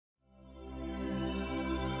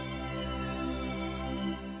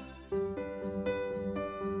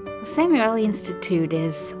Samueli Institute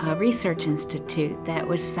is a research institute that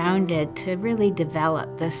was founded to really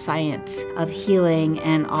develop the science of healing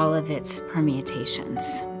and all of its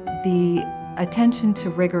permutations. The attention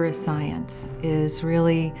to rigorous science is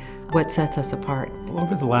really what sets us apart.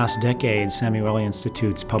 Over the last decade, Samueli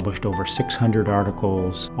Institute's published over 600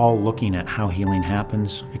 articles, all looking at how healing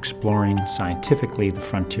happens, exploring scientifically the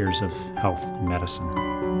frontiers of health and medicine.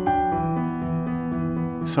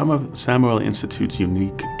 Some of Samueli Institute's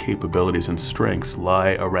unique capabilities and strengths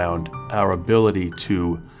lie around our ability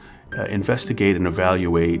to investigate and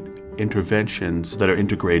evaluate interventions that are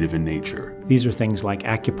integrative in nature. These are things like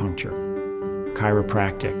acupuncture,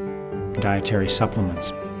 chiropractic, dietary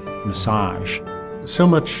supplements, massage. So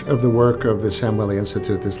much of the work of the Samueli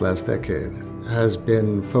Institute this last decade has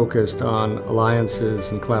been focused on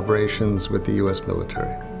alliances and collaborations with the U.S.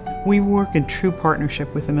 military. We work in true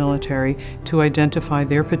partnership with the military to identify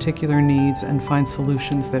their particular needs and find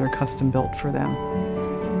solutions that are custom built for them.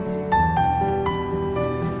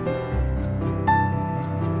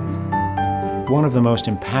 One of the most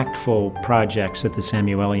impactful projects that the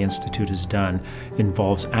Samueli Institute has done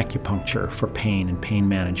involves acupuncture for pain and pain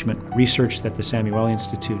management. Research that the Samueli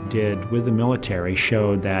Institute did with the military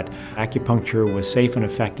showed that acupuncture was safe and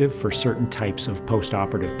effective for certain types of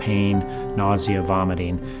post-operative pain, nausea,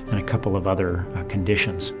 vomiting, and a couple of other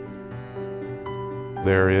conditions.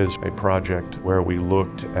 There is a project where we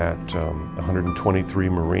looked at 123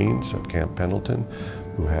 Marines at Camp Pendleton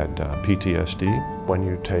who had PTSD. When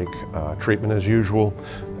you take treatment as usual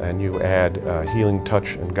and you add healing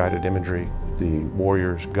touch and guided imagery, the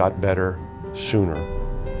warriors got better sooner.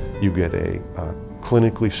 You get a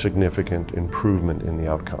clinically significant improvement in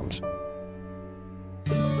the outcomes.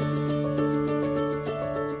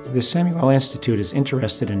 The Samueli Institute is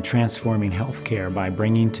interested in transforming healthcare by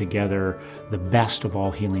bringing together the best of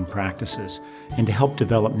all healing practices and to help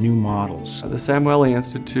develop new models. The Samueli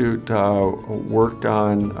Institute worked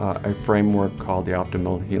on a framework called the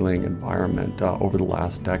optimal healing environment over the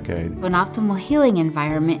last decade. An optimal healing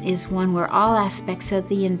environment is one where all aspects of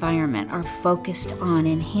the environment are focused on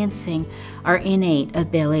enhancing our innate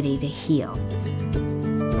ability to heal.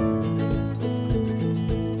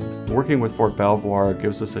 Working with Fort Belvoir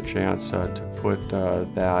gives us a chance to put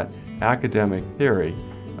that academic theory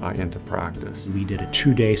into practice. We did a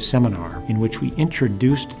 2-day seminar in which we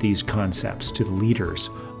introduced these concepts to the leaders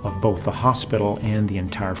of both the hospital and the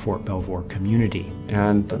entire Fort Belvoir community.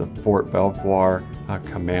 And the Fort Belvoir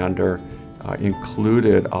commander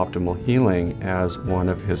included optimal healing as one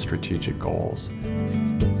of his strategic goals.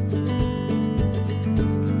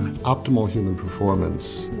 Optimal human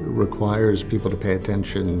performance requires people to pay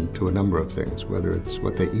attention to a number of things, whether it's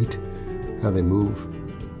what they eat, how they move,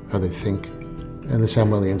 how they think, and the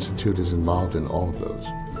Samueli Institute is involved in all of those.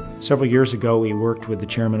 Several years ago, we worked with the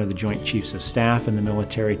chairman of the Joint Chiefs of Staff and the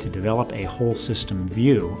military to develop a whole system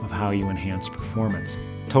view of how you enhance performance.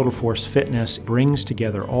 Total Force Fitness brings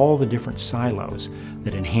together all the different silos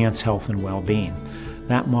that enhance health and well-being.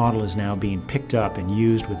 That model is now being picked up and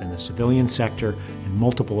used within the civilian sector and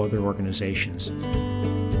multiple other organizations.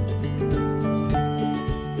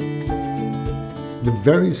 The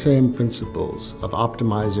very same principles of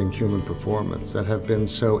optimizing human performance that have been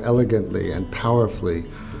so elegantly and powerfully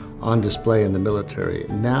on display in the military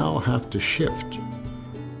now have to shift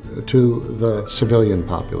to the civilian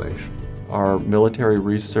population. Our military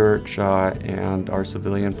research and our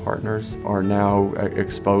civilian partners are now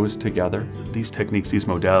exposed together. These techniques, these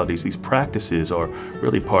modalities, these practices are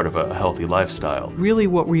really part of a healthy lifestyle. Really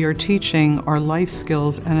what we are teaching are life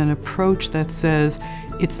skills and an approach that says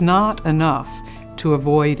it's not enough to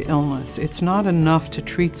avoid illness. It's not enough to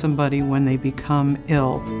treat somebody when they become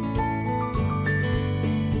ill.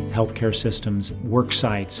 Healthcare systems, work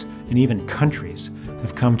sites, and even countries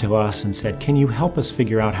have come to us and said, can you help us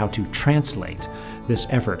figure out how to translate this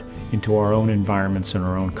effort into our own environments and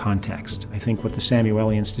our own context? I think what the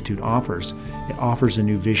Samueli Institute offers, it offers a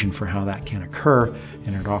new vision for how that can occur,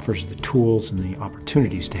 and it offers the tools and the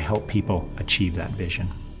opportunities to help people achieve that vision.